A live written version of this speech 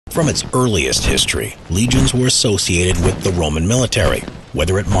From its earliest history, legions were associated with the Roman military,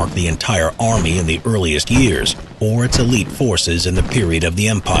 whether it marked the entire army in the earliest years or its elite forces in the period of the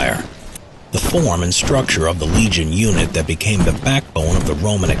empire. The form and structure of the legion unit that became the backbone of the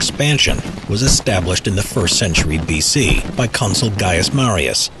Roman expansion was established in the 1st century BC by Consul Gaius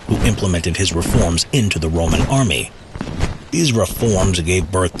Marius, who implemented his reforms into the Roman army. These reforms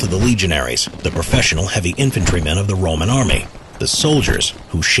gave birth to the legionaries, the professional heavy infantrymen of the Roman army, the soldiers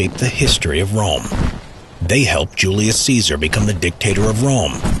who shaped the history of Rome. They helped Julius Caesar become the dictator of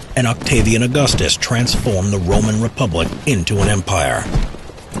Rome, and Octavian Augustus transformed the Roman Republic into an empire.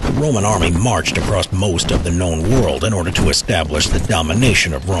 The Roman army marched across most of the known world in order to establish the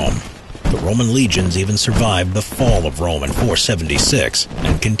domination of Rome. The Roman legions even survived the fall of Rome in 476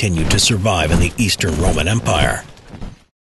 and continued to survive in the Eastern Roman Empire.